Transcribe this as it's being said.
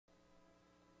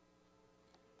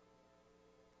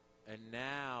And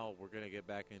now we're going to get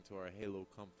back into our Halo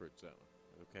comfort zone.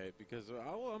 Okay, because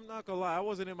I'm not gonna lie, I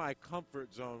wasn't in my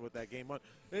comfort zone with that game.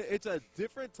 It's a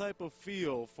different type of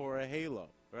feel for a Halo,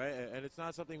 right? And it's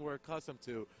not something we're accustomed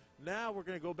to. Now we're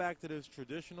gonna go back to this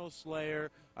traditional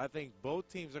Slayer. I think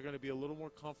both teams are gonna be a little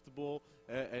more comfortable,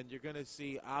 and you're gonna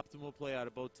see optimal play out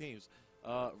of both teams.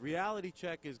 Reality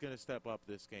Check is gonna step up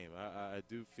this game. I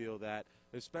do feel that,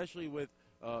 especially with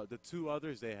the two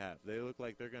others they have. They look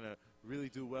like they're gonna really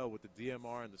do well with the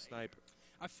DMR and the sniper.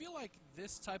 I feel like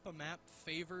this type of map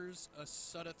favors a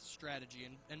SUDDOTH strategy,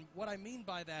 and what I mean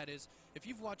by that is, if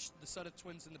you've watched the SUDDOTH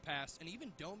twins in the past, and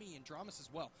even Domi and Dramas as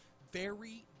well,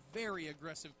 very, very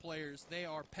aggressive players. They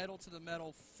are pedal to the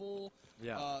metal, full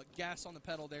gas on the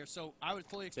pedal there, so I would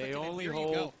fully expect they only here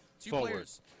hold you go. Two forward.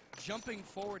 players jumping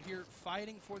forward here,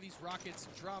 fighting for these rockets.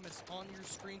 Dramas on your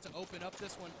screen to open up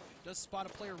this one. Does spot a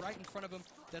player right in front of him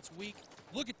that's weak.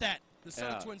 Look at that. The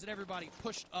SUDDOTH twins and everybody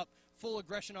pushed up. Full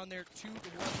aggression on there, 2-1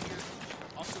 here.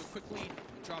 Also a quick lead.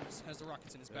 Dramas has the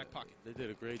rockets in his back pocket. They did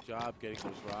a great job getting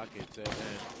those rockets, and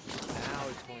now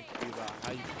it's going to be about how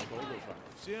you control those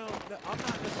rockets. You know, I'm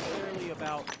not necessarily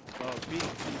about being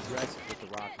too aggressive with the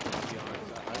rockets, to be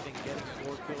honest. I think getting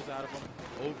 4 kills out of them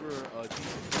over a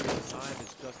decent period of time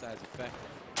is just as effective.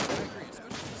 I agree,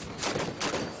 especially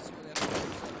this is where they have in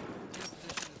a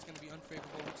position that's going to be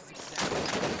unfavorable, which is exactly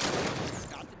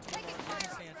what got the DMR in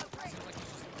his hand. Seems like he's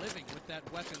just living with that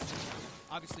weapon.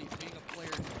 Obviously, being a player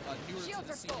newer to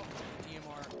the scene,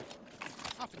 DMR,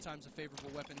 oftentimes a favorable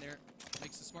weapon there.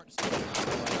 Makes a smart decision.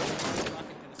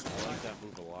 I like that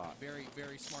move a lot. Very,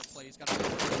 very smart play. He's got a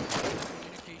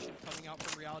communication coming out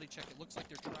from Reality Check. It looks like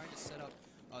they're trying to set up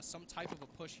some type of a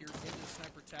push here into the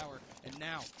sniper tower. And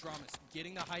now, Dramas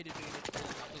getting the height advantage.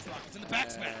 Those rockets in the back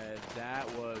smash. And that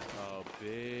was a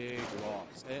big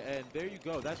loss. And there you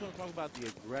go. That's what I'm talking about, the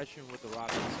aggression with the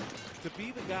rockets. To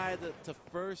be the guy to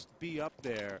first be up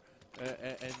there,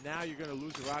 and now you're going to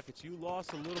lose the rockets. You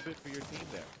lost a little bit for your team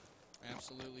there.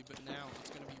 Absolutely, but now it's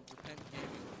going to be Repent Gaming.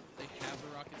 They have the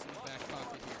rockets in the back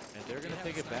pocket here. And they're going to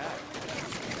take it back.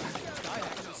 Sky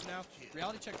Axis now.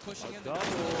 Reality Check pushing in. Double.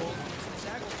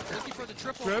 Zaggle looking for the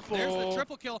triple. There's the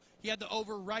triple kill. He had the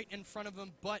over right in front of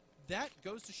him, but that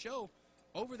goes to show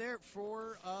over there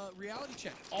for Reality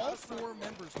Check. All 4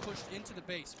 members pushed into the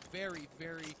base. Very,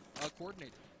 very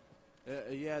coordinated.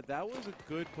 Yeah, that was a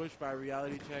good push by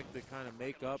Reality Check to kind of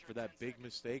make up for that big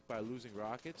mistake by losing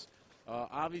rockets.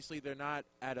 Obviously, they're not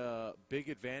at a big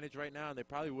advantage right now, and they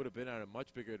probably would have been at a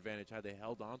much bigger advantage had they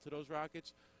held on to those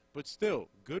rockets. But still,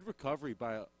 good recovery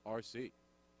by RC.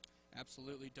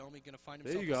 Absolutely. Domi going to find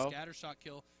himself a scatter shot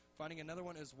kill. Finding another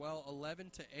one as well,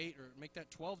 11-8, or make that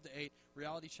 12-8.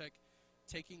 Reality Check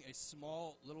taking a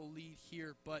small little lead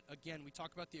here, but again, we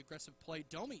talk about the aggressive play.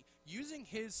 Domi using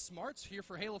his smarts here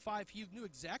for Halo 5. He knew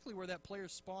exactly where that player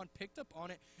spawned, picked up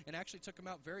on it, and actually took him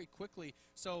out very quickly.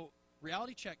 So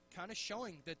Reality Check kind of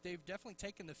showing that they've definitely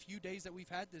taken the few days that we've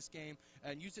had this game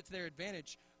and used it to their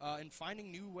advantage and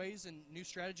finding new ways and new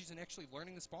strategies and actually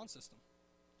learning the spawn system.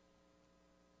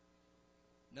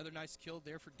 Another nice kill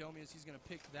there for Domi as he's going to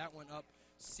pick that one up.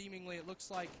 Seemingly, it looks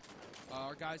like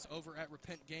our guys over at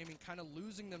Repent Gaming kind of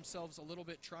losing themselves a little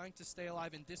bit, trying to stay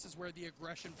alive, and this is where the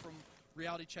aggression from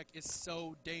Reality Check is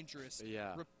so dangerous.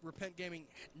 Yeah. Repent Gaming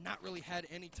not really had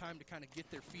any time to kind of get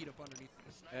their feet up underneath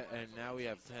them. And now we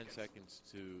have 10 seconds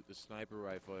to the sniper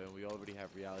rifle, and we already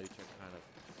have Reality Check kind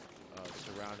of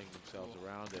surrounding themselves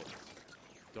around it.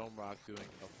 Dome Rock doing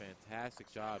a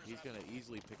fantastic job. He's going to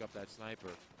easily pick up that sniper.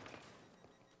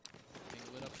 Being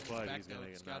lit up in his back though.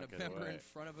 He's got a member in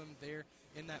front of him there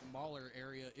in that Mauler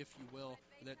area, if you will,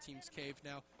 that team's cave.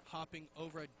 Now hopping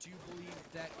over, I do believe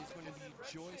that is going to be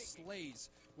Joy Slays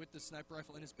with the sniper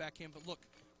rifle in his backhand. But look,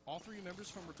 all 3 members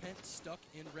from Repent stuck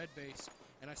in red base.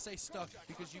 And I say stuck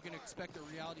because you can expect a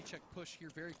Reality Check push here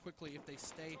very quickly if they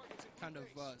stay kind of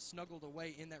snuggled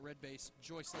away in that red base.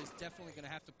 Joy Slay's definitely going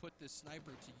to have to put this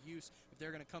sniper to use if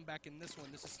they're going to come back in this one.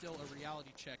 This is still a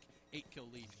Reality Check 8-kill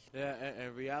lead. Yeah,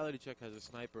 and Reality Check has a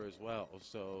sniper as well,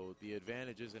 so the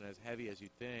advantage isn't as heavy as you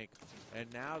think.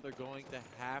 And now they're going to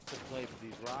have to play for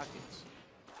these rockets.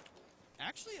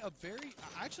 Actually,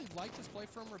 I actually like this play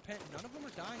from Repent. None of them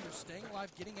are dying. They're staying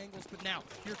alive, getting angles. But now,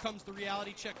 here comes the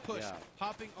Reality Check push. Yeah.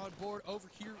 Hopping on board over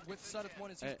here with SUDDOTH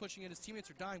 1 as he's pushing in. His teammates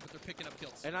are dying, but they're picking up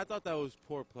kills. And I thought that was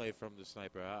poor play from the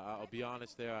sniper. I'll be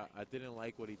honest there. I didn't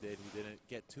like what he did. He didn't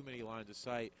get too many lines of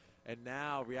sight. And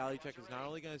now Reality Check is not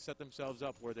only going to set themselves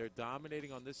up where they're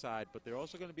dominating on this side, but they're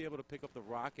also going to be able to pick up the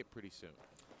rocket pretty soon.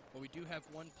 Well, we do have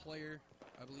one player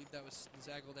I believe that was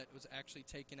Zaggle that was actually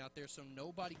taken out there. So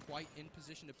nobody quite in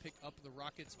position to pick up the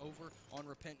Rockets over on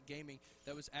Repent Gaming.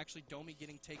 That was actually Domi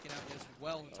getting taken out as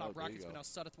well on top Rockets. But now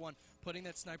SUDDOTH 1 putting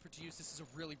that sniper to use. This is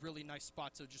a really, really nice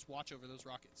spot. So just watch over those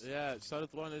Rockets. Yeah,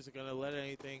 SUDDOTH 1 isn't going to let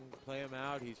anything play him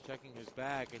out. He's checking his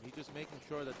back, and he's just making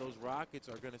sure that those Rockets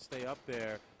are going to stay up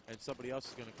there, and somebody else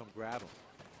is going to come grab them.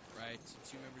 Right, so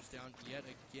 2 members down yet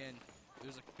again.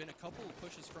 There's been a couple of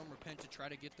pushes from Repent to try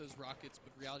to get those Rockets,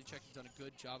 but Reality Check has done a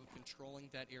good job of controlling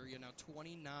that area. Now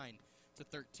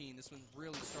 29-13. This one's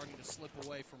really starting to slip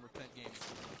away from Repent Gaming.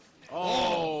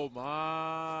 Oh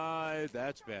my,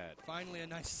 that's bad. Finally a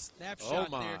nice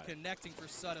snapshot there, connecting for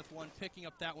SUDDOTH 1, picking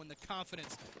up that one. The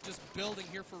confidence just building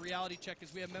here for Reality Check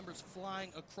as we have members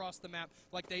flying across the map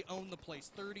like they own the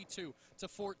place.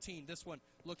 32-14. This one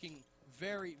looking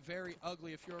very, very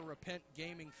ugly if you're a Repent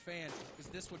Gaming fan,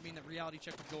 because this would mean that Reality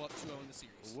Check would go up 2-0 in the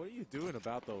series. What are you doing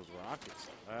about those Rockets?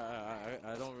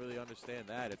 I don't really understand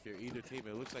that. If you're either team,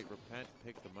 it looks like Repent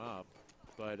picked them up.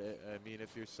 But, I mean,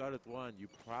 if you're SUDDOTH 1, you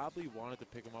probably wanted to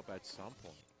pick them up at some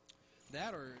point.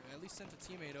 That, or at least sent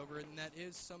a teammate over, and that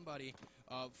is somebody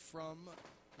from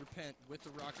Repent with the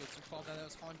Rockets. We called that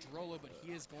as Hondrolo, but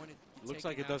he is going to get looks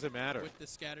like it doesn't matter with the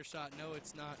scatter shot. No,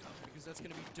 it's not, because that's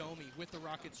going to be Domi with the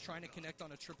Rockets trying to connect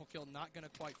on a triple kill. Not going to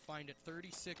quite find it.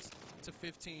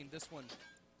 36-15. This one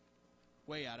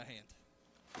way out of hand.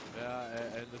 Yeah,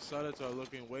 and the SUDDOTHs are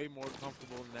looking way more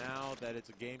comfortable now that it's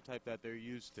a game type that they're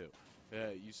used to.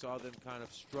 You saw them kind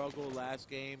of struggle last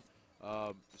game,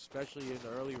 especially in the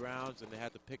early rounds, and they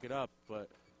had to pick it up, but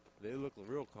they look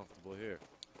real comfortable here.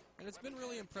 And it's been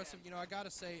really impressive. You know, I got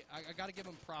to say, I got to give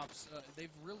them props.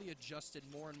 They've really adjusted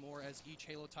more and more as each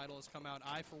Halo title has come out.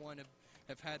 I, for one,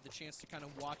 have had the chance to kind of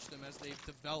watch them as they've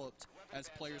developed as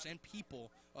players and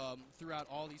people throughout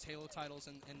all these Halo titles.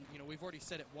 And, you know, we've already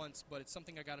said it once, but it's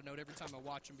something I got to note every time I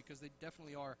watch them, because they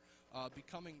definitely are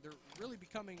they're really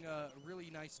becoming really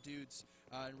nice dudes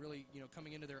and really, you know,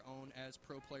 coming into their own as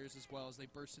pro players as well as they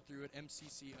bursted through at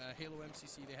MCC, Halo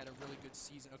MCC. They had a really good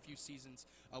season, a few seasons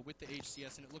with the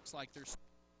HCS, and it looks like they're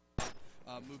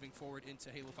moving forward into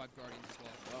Halo 5 Guardians as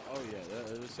well. Oh yeah,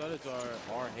 the SUDDOTHs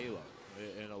are Halo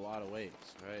in a lot of ways,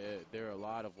 right? They're a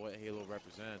lot of what Halo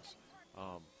represents.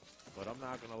 But I'm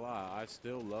not going to lie, I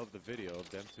still love the video of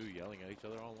them two yelling at each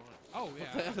other online. Oh,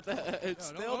 yeah. It's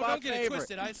still my don't get favorite. It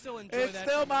twisted. I still enjoy that. It's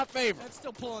still my favorite. I'm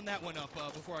still pulling that one up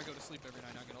before I go to sleep every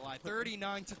night, not going to lie.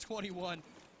 39-21.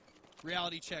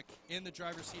 Reality Check in the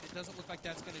driver's seat. It doesn't look like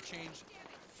that's going to change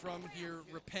from here.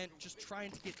 Repent just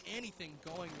trying to get anything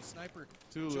going. The sniper,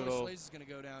 Too Joe little. Slays, is going to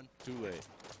go down. Too late.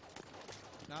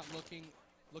 Not looking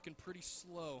pretty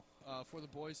slow for the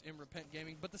boys in Repent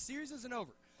Gaming. But the series isn't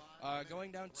over.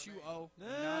 Going down 2-0,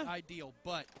 not ideal,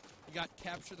 but you got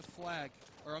capture the flag,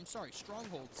 or I'm sorry,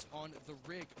 strongholds on the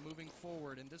rig moving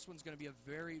forward, and this one's going to be a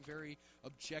very, very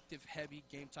objective-heavy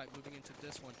game type moving into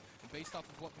this one. And based off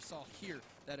of what we saw here,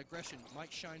 that aggression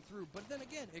might shine through, but then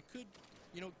again, it could,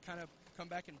 you know, kind of come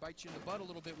back and bite you in the butt a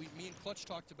little bit. Me and Clutch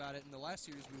talked about it in the last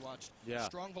series we watched. Yeah.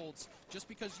 Strongholds, just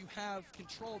because you have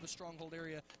control of the stronghold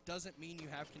area doesn't mean you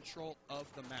have control of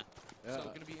the map. Yeah. So it's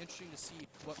going to be interesting to see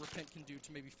what Repent can do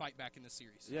to maybe fight back in this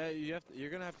series. Yeah, you're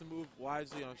going to have to move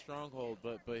wisely on Stronghold,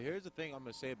 but here's the thing I'm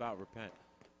going to say about Repent.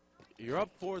 You're up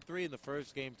 4-3 in the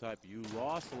first game type. You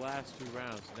lost the last 2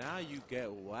 rounds. Now you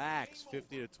get waxed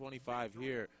 50-25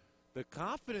 here. The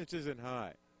confidence isn't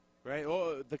high. Right?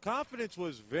 Well, the confidence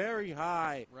was very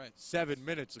high 7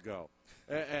 minutes ago.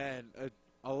 And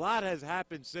a lot has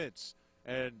happened since.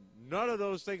 And none of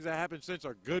those things that happened since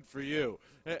are good for you.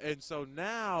 And so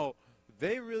now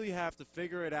they really have to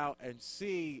figure it out and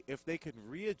see if they can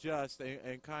readjust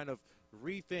and kind of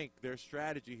rethink their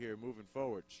strategy here moving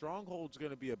forward. Stronghold's going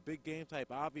to be a big game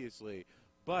type, obviously.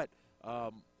 But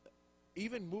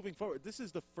even moving forward, this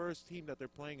is the first team that they're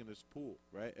playing in this pool,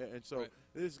 right? And so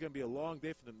this is going to be a long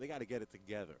day for them. They got to get it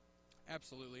together.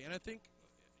 Absolutely. And I think,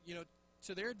 you know,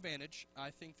 to their advantage,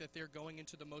 I think that they're going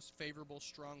into the most favorable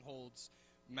Strongholds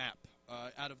map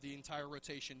out of the entire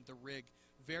rotation, the rig.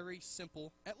 Very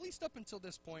simple, at least up until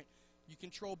this point. You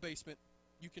control basement,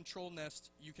 you control nest,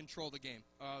 you control the game.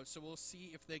 So we'll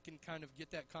see if they can kind of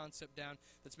get that concept down.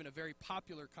 That's been a very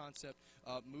popular concept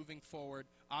moving forward.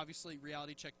 Obviously,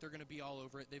 Reality Check, they're going to be all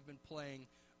over it. They've been playing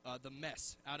the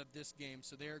mess out of this game,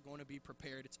 so they're going to be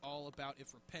prepared. It's all about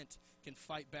if Repent can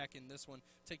fight back in this one.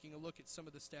 Taking a look at some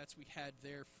of the stats we had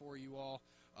there for you all.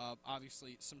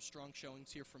 Obviously, some strong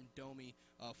showings here from Domi,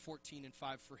 14-5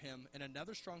 for him, and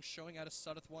another strong showing out of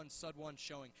SUDDOTH 1, SUD1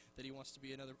 showing that he wants to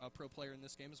be another pro player in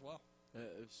this game as well.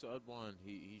 SUD1,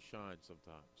 he shines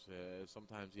sometimes.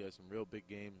 Sometimes he has some real big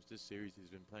games. This series he's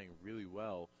been playing really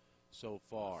well. so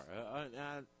far.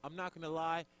 I'm not going to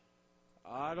lie.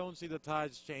 I don't see the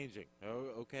tides changing.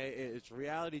 Okay, it's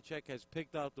Reality Check has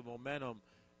picked up the momentum,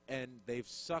 and they've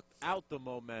sucked out the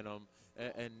momentum,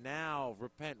 and now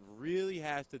Repent really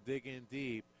has to dig in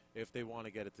deep if they want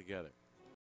to get it together.